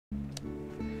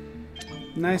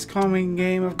Nice calming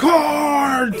game of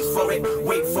cards!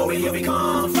 Wait for it, here we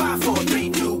come. 5, 4, 3,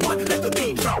 2, 1, let the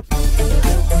beat drop.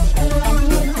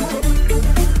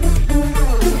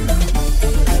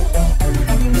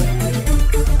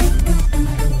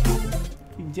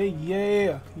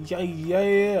 Yeah.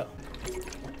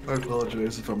 I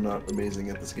apologize if I'm not amazing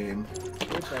at this game.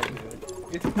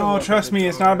 No, trust me,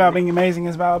 it's not about being amazing,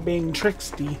 it's about being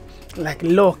tricksty. Like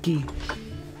Loki.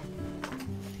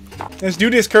 Let's do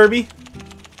this, Kirby.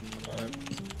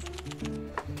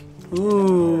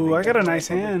 Ooh, I got a nice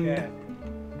hand.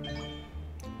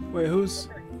 Wait, who's...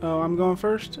 Oh, I'm going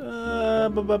first? Yay.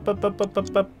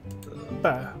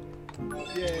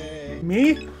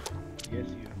 Me? Yes, you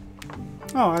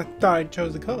Oh, I thought I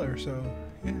chose the color, so...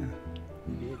 Yeah.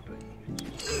 did, but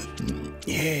you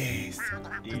Yes.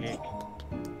 dick.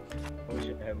 I wish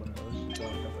I had one of those. Don't I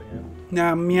have?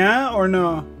 Now, meow or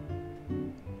no?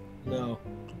 No.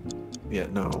 Yeah,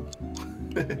 no.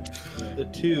 The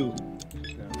 2. No.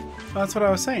 That's what I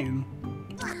was saying.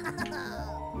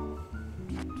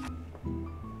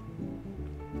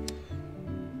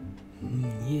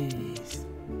 Yes.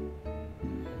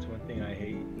 That's one thing I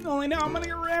hate. Only now I'm gonna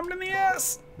get rammed in the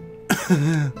ass.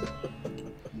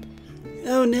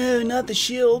 Oh no, not the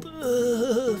shield.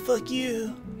 Fuck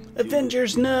you.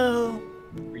 Avengers, no.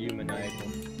 For you, maniacal.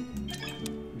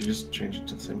 You just changed it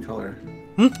to the same color.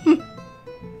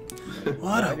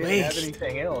 What I a didn't have waste.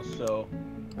 anything else, so.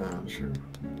 Sure.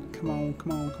 Come on.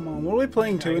 What are we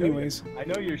playing to, anyways? I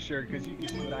know you're sure because you can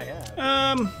see what I have.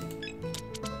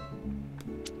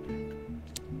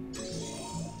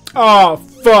 Oh,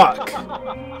 fuck.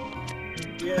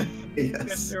 Yes.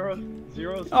 Yes. Zero.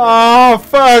 Oh,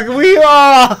 fuck. We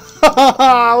are.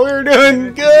 We're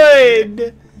doing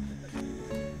good.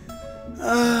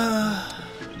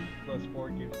 Plus 4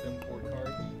 gives them 4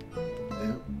 cards.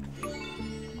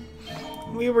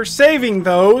 Yeah. We were saving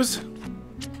those.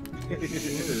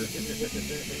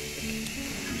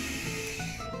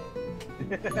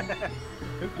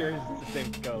 Who cares? It's the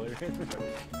same color.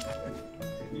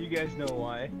 You guys know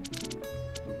why.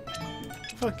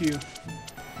 Fuck you.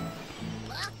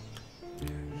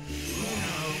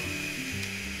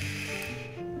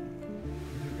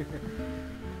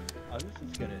 Oh, this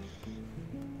is gonna.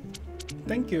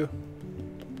 Thank you.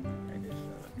 I just.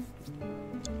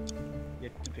 You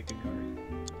have to pick a card.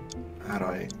 How do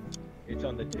I? It's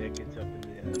on the deck. It's up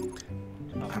in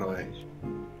the. Top How do I? page.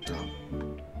 Oh.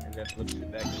 And that flips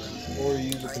it back around. Or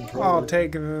use a controller. I'll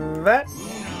take that.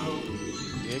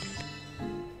 Dick.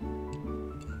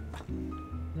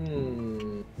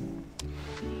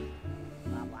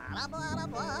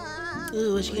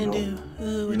 Ooh, what you gonna do?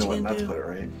 Ooh, You what know you what not gonna to do? put,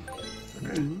 right?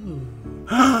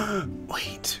 Okay.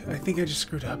 Wait, I think I just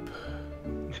screwed up.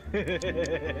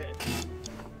 I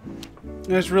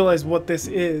just realized what this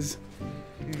is.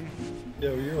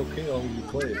 Yeah, you're okay all you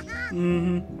play it.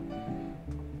 Mm-hmm.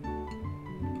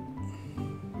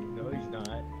 No, he's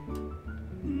not.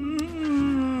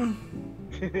 Mm,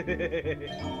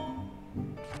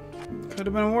 could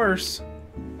have been worse.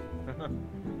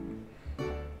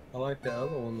 I like the other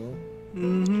one though.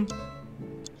 Mm-hmm.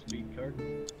 Speed card.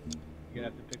 You're gonna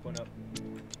have to pick one up.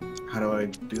 How do I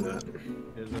do that?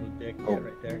 There's a little deck Oh.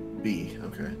 right there. B.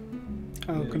 Okay.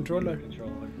 Oh, controller.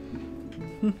 Controller.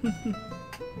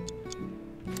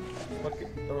 Fuck it,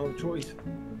 don't have a choice.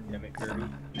 Damn it, Kirby.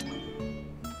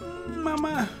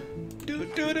 Mama. Do.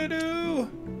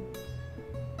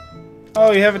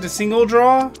 Oh, you have it to single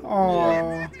draw?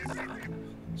 Oh,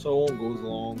 So it goes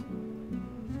long.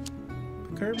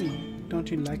 Kirby, don't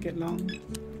you like it long?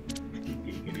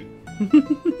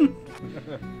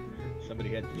 Somebody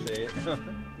had to say it.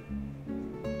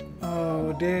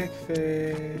 Oh, dick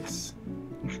face.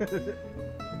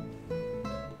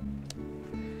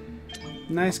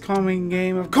 Nice calming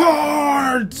game of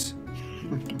cards!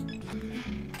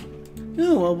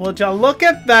 Ooh, well, would y'all look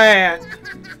at that?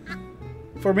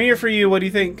 For me or for you, what do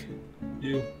you think?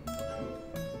 You.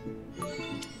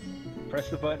 Press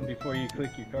the button before you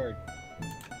click your card.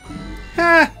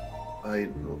 Ha!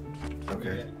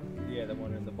 Okay. Yeah, the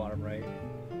one in the bottom right.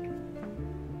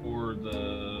 Or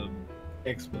the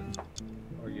X button.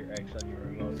 Or your X on your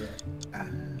remote. Yeah.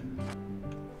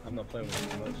 I'm not playing with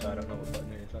the remote, so I don't know what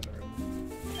button it is on the remote.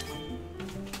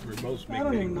 Remotes make I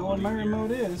don't things even know a what lot my easier.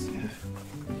 remote is.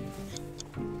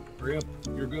 Hurry up,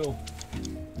 your go.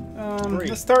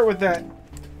 Let's start with that.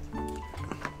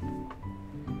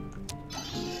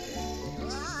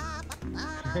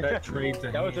 That trades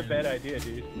a That was a hand. bad idea,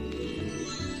 dude.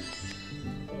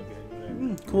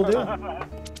 Cool deal.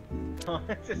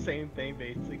 It's the same thing,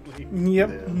 basically. Yep.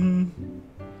 Yeah.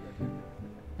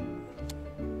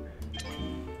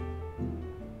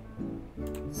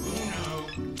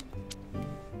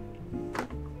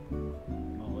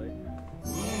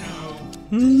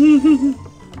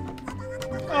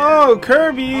 Oh,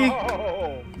 Kirby!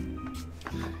 Oh!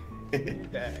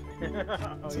 Did that.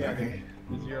 Oh yeah, Sorry.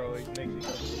 the 0 makes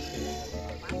you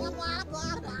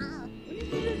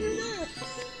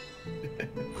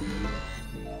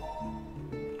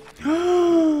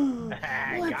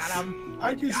Got him!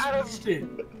 I just missed it.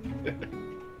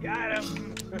 Got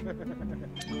him!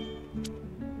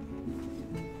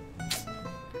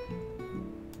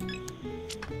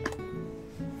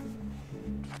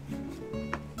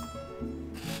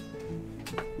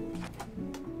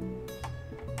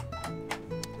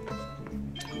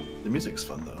 The music's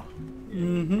fun though.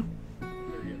 Mm-hmm.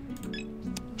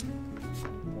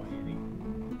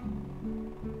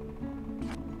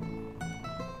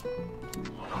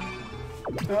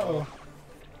 Uh-oh.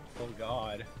 Oh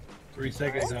god. 3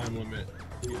 second time limit.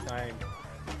 You time.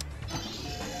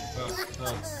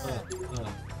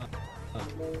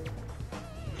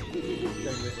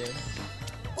 Segment in.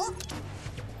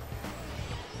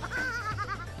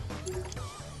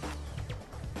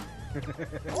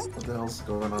 What the hell's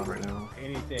going on right now?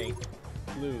 Anything.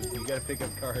 Blue, you gotta pick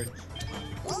up cards.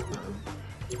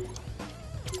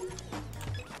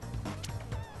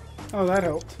 Oh, that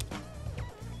helped.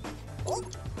 Oh,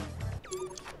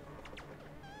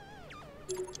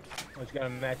 it's gotta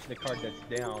match the card that's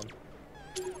down.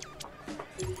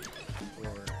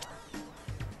 Or...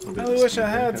 I really wish I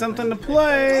had something to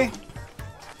play.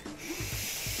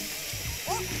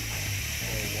 Or one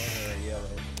or a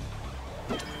yellow.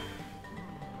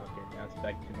 Okay, now it's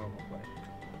back to normal play.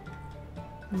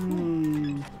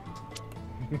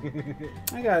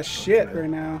 I got shit right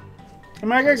now. I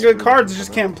mean, I got good cards, I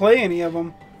just can't play any of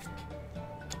them.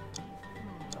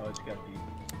 Oh, it's got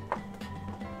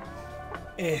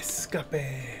the...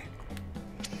 Escape.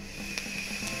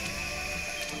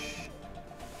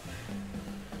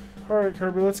 Alright,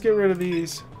 Kirby, let's get rid of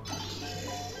these.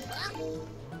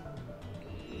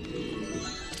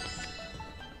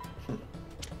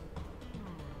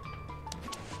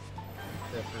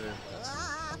 Except for...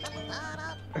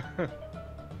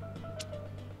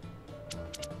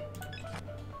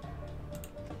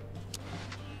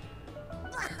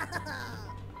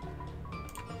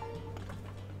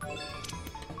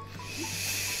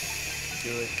 Do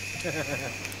it.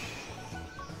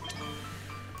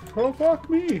 Oh, fuck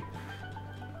me.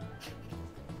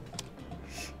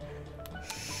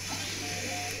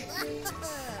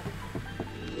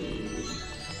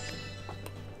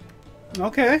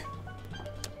 Okay.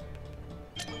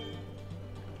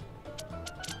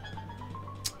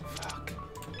 Fuck.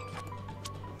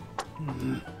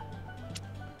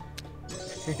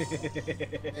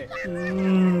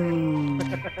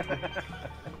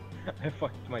 I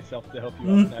fucked myself to help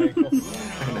you out, Nigel.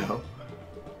 I know.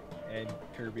 And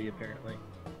Kirby, apparently.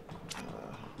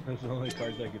 Those are the only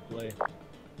cards I could play.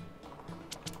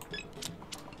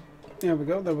 There we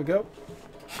go, there we go.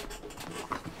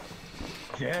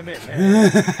 Damn it,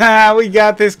 man. We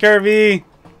got this, Kirby.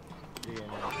 Yeah,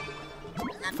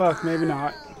 Fuck, maybe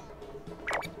not.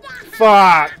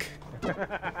 Fuck.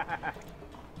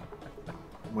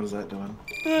 What is that doing?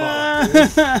 I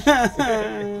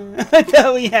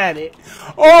thought we had it.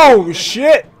 Oh,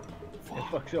 shit. it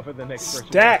fucks over the next person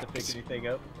who has to Stacked. pick anything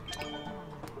up.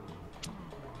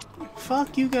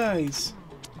 Fuck you guys.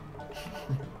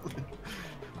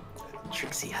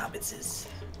 Trixie Hobbitses.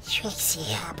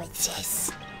 Trixie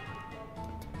Hobbitses.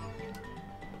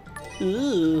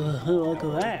 Ooh, look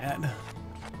at that.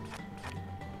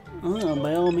 Oh,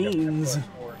 by all means.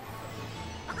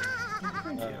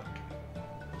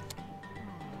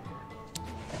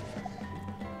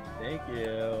 Thank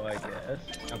you, I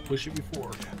guess. I pushed it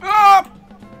before. Ah!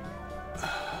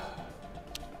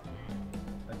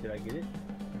 Did I get it?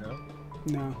 No?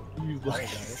 No. You like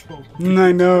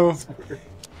I know. Thought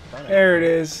I There it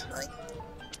is. I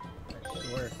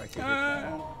swear if I could get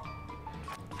that.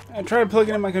 I tried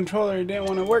plugging in my controller. It didn't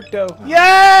want to work though.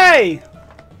 Yay!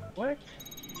 What?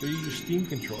 So you use your Steam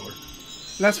controller.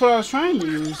 That's what I was trying to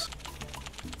use.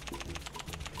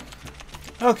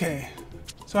 Okay.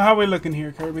 So how are we looking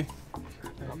here, Kirby?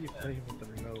 How do you play with the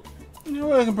remote?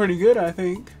 We're looking pretty good, I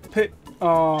think. Pit.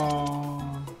 Oh,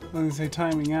 I was gonna say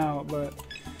timing out, but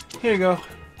here you go.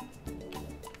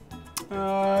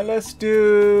 Let's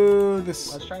do I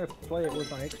this. was trying to play it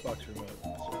with my Xbox remote. So.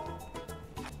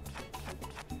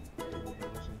 It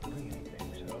wasn't doing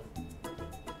anything, so.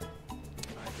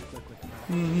 I had to click with the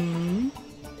mouse.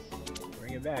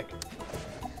 Bring it back.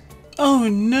 Oh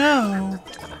no!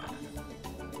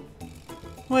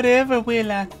 Whatever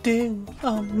will I do?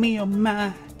 Oh me, oh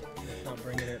my. It's not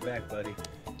bringing it back, buddy.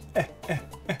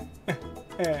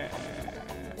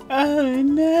 Oh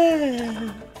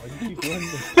no! Why do you keep doing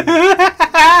this?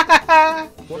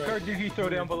 What card did he throw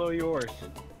down below yours?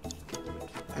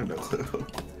 I have no clue.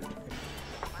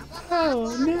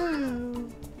 Oh no!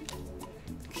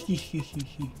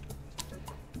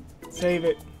 Save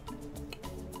it.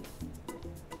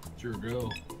 Sure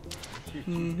go.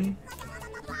 Mm-hmm.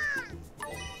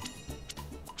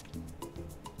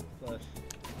 Plus.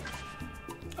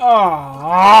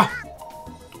 Aww!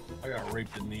 I got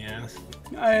raped in the ass.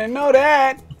 I didn't know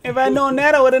that. If I'd known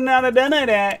that, I would have not have done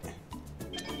that.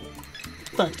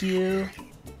 Fuck you.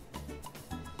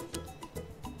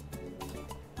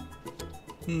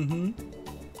 Mm-hmm.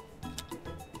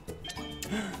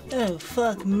 Oh,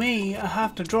 fuck me. I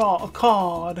have to draw a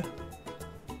card.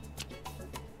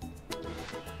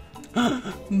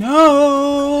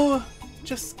 No!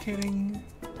 Just kidding.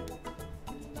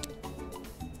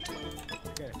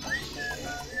 Okay.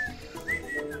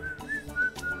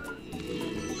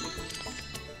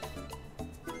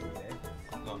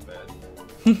 Not bad.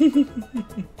 Didn't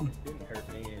hurt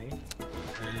me any.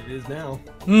 And it is now.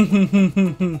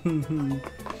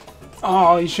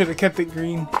 Oh, you should have kept it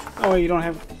green. Oh, you don't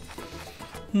have.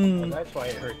 Well, that's why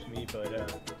it hurts me, but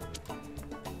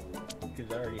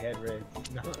because I already had red.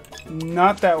 No.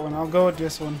 Not that one. I'll go with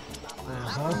this one.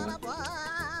 Uh-huh.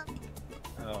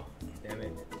 Oh, damn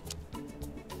it.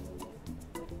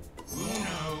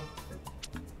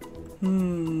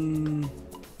 Hmm.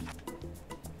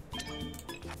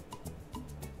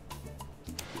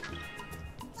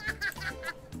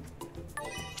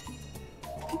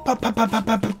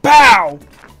 Pow!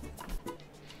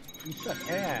 You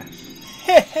suck ass.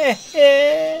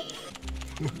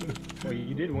 Well,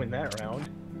 you did win that round.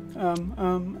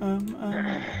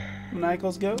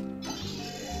 Nichols go.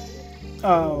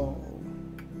 Oh.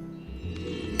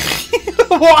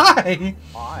 Why?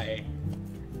 Why?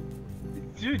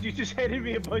 Dude, you just handed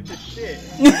me a bunch of shit.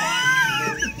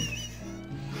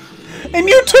 And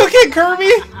you took it,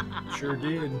 Kirby? Sure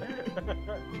did. Did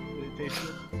it taste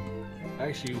good?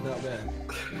 Actually, not bad.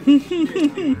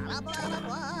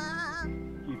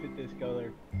 Keep it this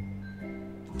color.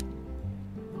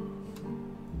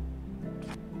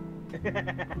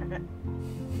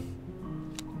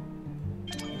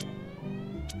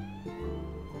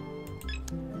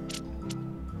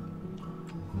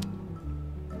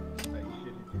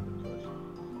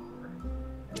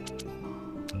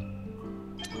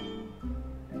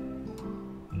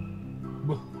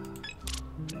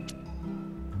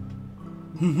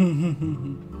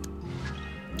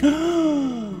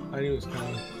 I knew it was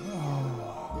coming.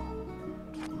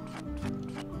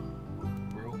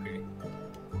 We're okay.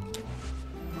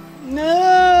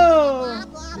 No!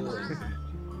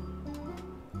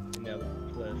 No,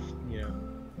 plus, you know.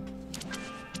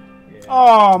 Yeah.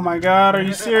 Oh my god, are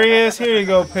you serious? Here you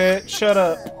go, Pitt. Shut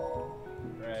up.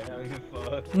 Right, I don't give a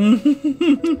fuck.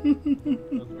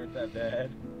 Those weren't that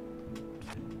bad.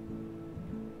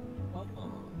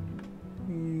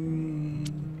 Mm.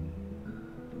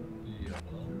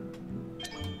 Yellow.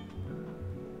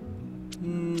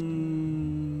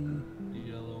 Mm.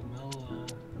 Yellow mellow.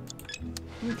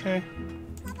 Okay.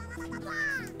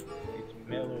 It's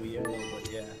mellow yellow, but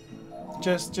yeah.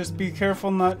 Just be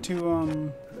careful not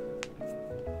to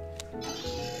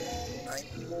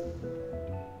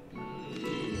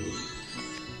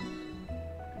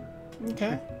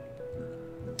Okay.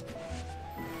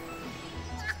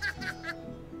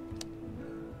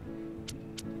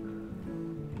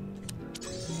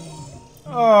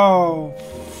 Oh,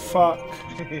 fuck.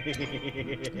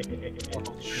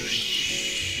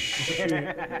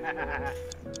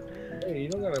 Hey, you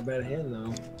don't got a bad hand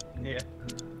though. Yeah.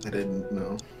 I didn't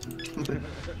know.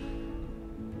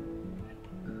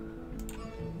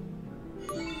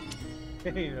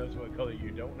 He knows what color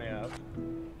you don't have.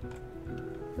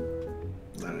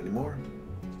 Not anymore.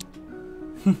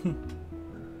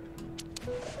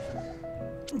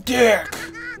 Dick!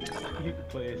 You can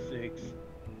play a 6.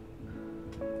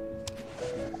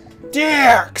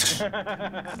 Dick!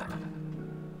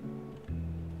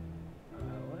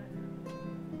 What?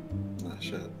 Nah,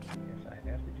 shit. Guess I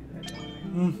have to do that,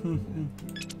 don't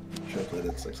Should have played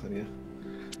it 6 on you.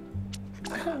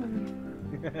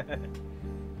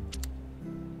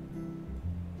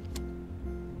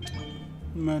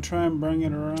 I'm gonna try and bring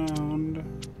it around.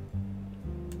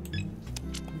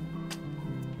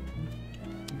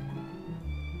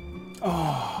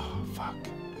 Oh, fuck.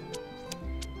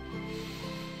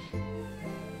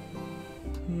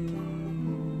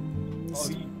 Oh,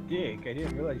 you dick. I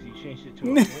didn't realize you changed it to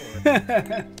a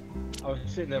 4. I was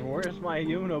sitting there, where's my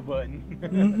Uno button?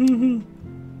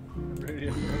 Ready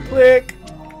to throw it. Click.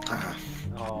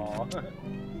 Aw.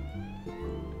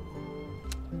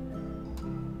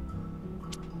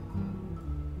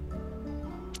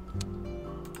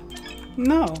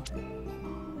 No.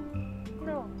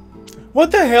 No.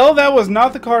 What the hell? That was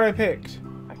not the card I picked.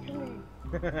 Actually.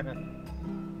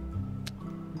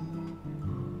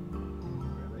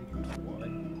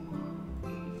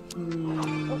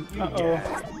 Uh-oh.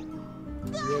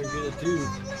 You're gonna get it too.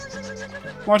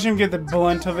 Watch him get the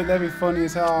blunt of it. That'd be funny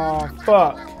as hell. Oh,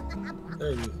 fuck.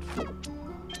 There it is.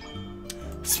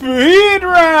 Speed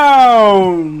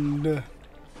round!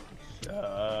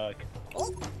 Suck.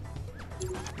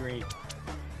 Great.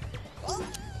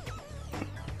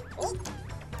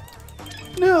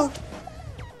 No.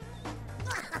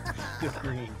 Still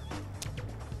green.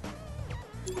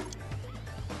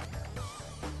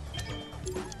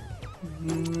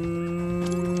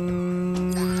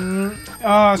 Oh,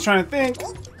 I was trying to think.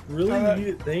 Really? You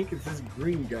need to think it's this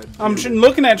green guy. I'm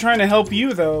looking at trying to help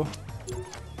you, though.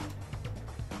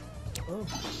 Oh.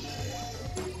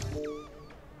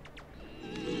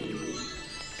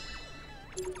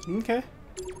 Okay.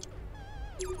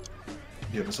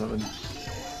 You have a 7.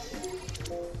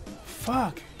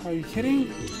 Fuck. Are you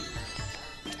kidding?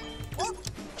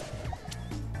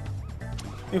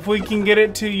 If we can get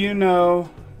it to you know,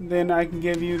 then I can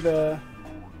give you the...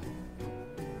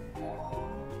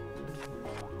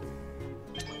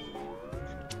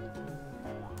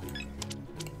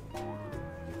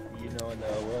 You know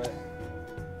what?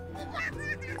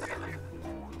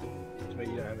 But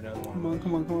you don't have another one. Come on,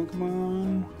 come on, come on, come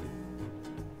on.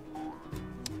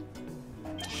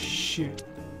 Shit.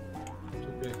 It's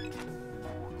okay.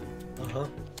 Uh-huh.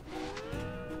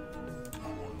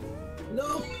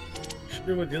 No! Should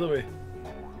have went the other way.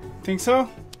 Think so?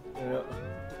 Yeah.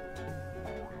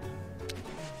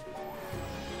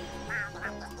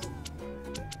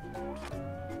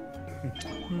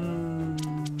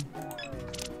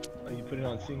 Oh, you put it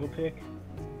on single pick?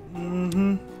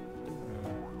 Mm-hmm.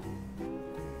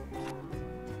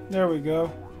 There we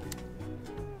go.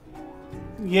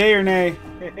 Yay or nay?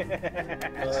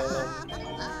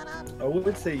 I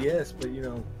would say yes, but you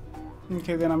know.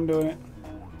 Okay, then I'm doing it.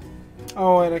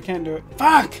 Oh, wait, I can't do it.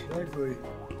 Fuck! Exactly.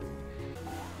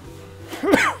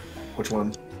 Which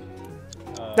one?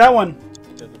 That one.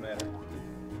 Doesn't matter.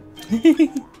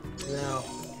 Now.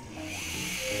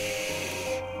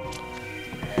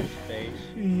 Space.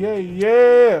 Yeah,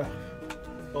 yeah.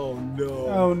 Oh no.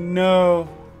 Oh, no.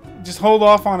 Just hold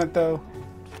off on it, though.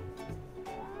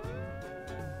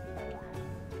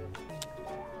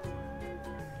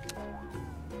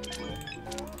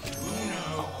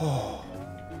 Oh.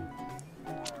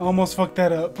 Almost fucked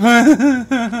that up.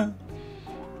 Come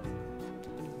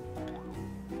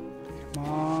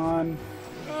on.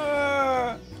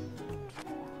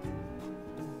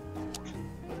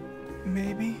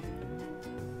 Maybe.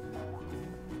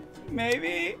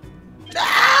 Maybe.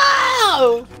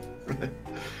 No!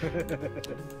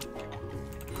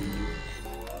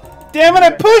 Damn it! I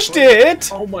pushed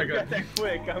it. Oh my god. That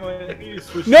quick. I'm gonna need to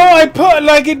switch. No, I put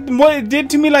like it. What it did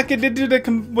to me, like it did to the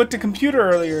with the computer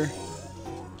earlier.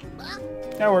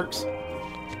 That works.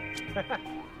 Yeah,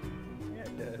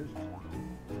 it does.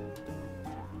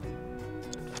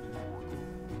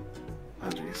 Oh,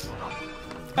 jeez.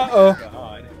 Uh oh.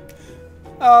 God.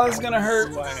 Oh, this is gonna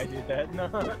hurt. Why I did that? No.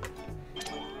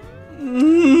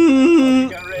 Mm.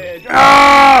 Got red.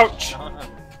 Ouch!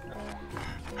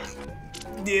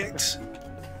 Dicks.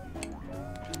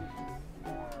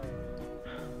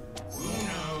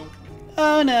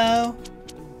 Oh no.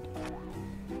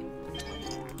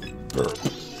 Got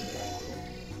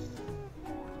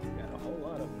a whole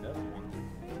lot of nothing.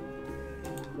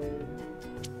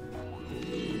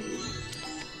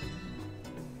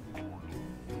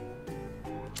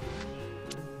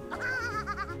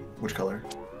 Which color?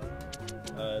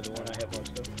 The one I have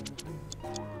most of.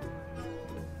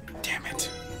 Damn it.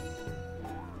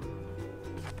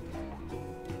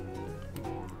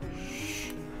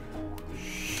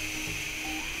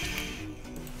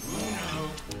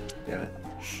 Damn it.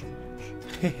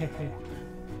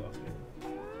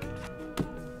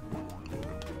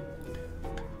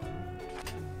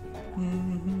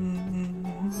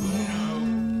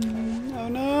 Oh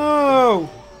no!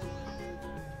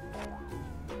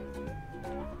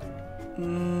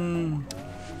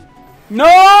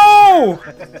 No!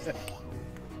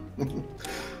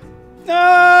 No!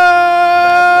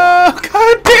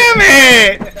 God damn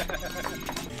it!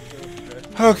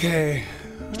 Okay.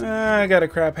 I got a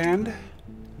crap hand.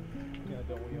 Yeah,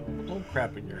 don't we all? Don't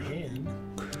crap in your hand.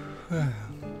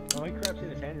 Oh, he craps in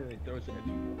his hand and then throws it at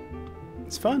people.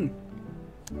 It's fun.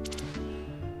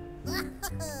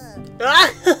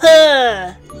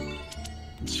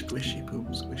 Squishy poop,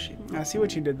 squishy. I see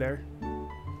what you did there.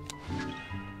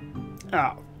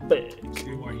 Oh, fuck.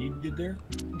 See what he did there?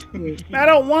 I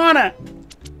don't wanna.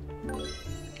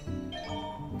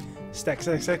 Stack,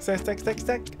 stack, stack, stack, stack, stack,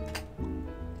 stack.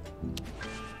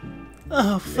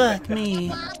 Oh, fuck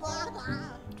me.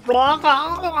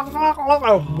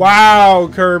 Oh, wow,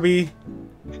 Kirby.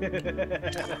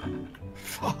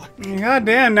 Fuck. God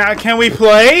damn, now can we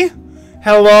play?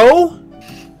 Hello?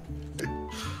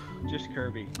 Just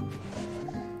Kirby.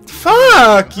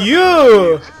 Fuck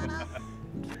you!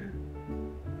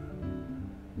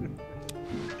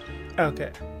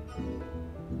 Okay.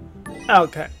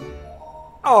 Okay.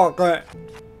 Okay.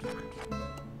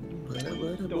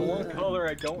 The one color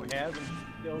I don't have and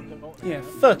still don't Yeah, have.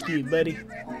 fuck you, buddy.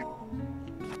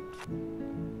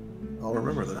 I'll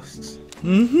remember this.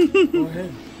 Go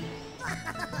ahead.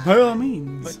 By all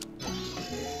means.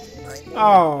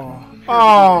 Oh.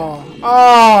 Oh.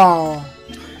 Oh.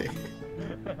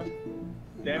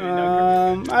 Damn it,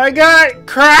 no, I got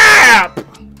crap! you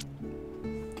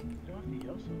don't have to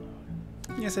yell so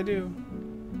loud. Yes, I do.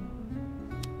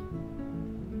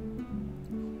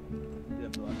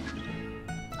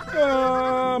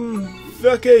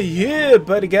 Fuck a yeah,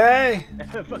 buddy guy.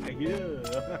 Fuck you.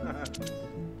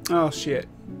 Oh, shit.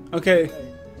 Okay.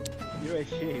 You're a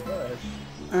shitty bus.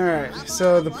 Alright,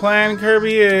 so the plan,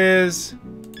 Kirby, is...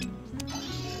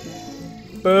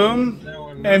 Boom.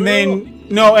 And then...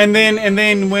 No, and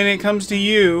then when it comes to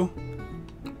you...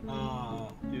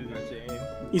 Do the same.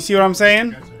 You see what I'm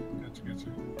saying? Gotcha, gotcha, gotcha.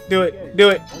 Do it. Do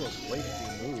it. Almost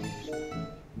wasting moves.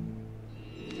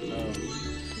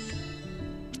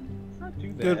 Not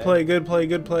too bad. Good play, good play,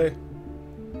 good play.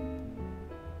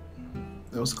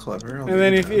 That was clever. I'll And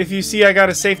then give you if you see I got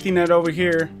a safety net over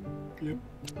here. Yep.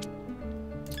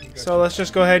 So let's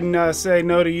just go ahead and say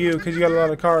no to you because you got a lot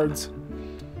of cards.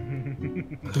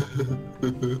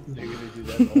 You're gonna do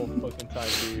that the whole fucking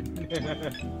time,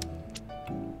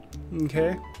 dude.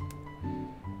 Okay.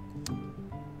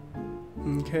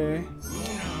 Okay.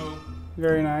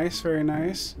 Very nice, very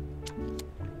nice.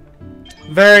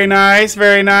 Very nice,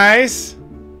 very nice.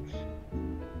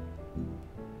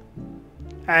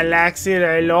 I likes it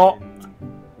a lot.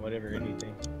 Whatever,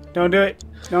 anything. Don't do it.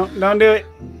 Don't do it.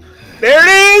 There it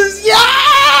is!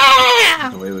 Yeah!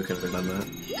 No way we could have done that.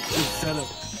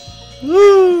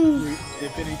 Woo!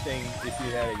 If anything, if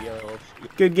you had a yellow.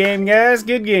 Good game, guys.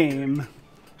 Good game.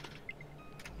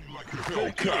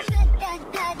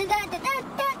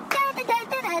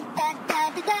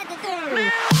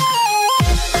 Meow.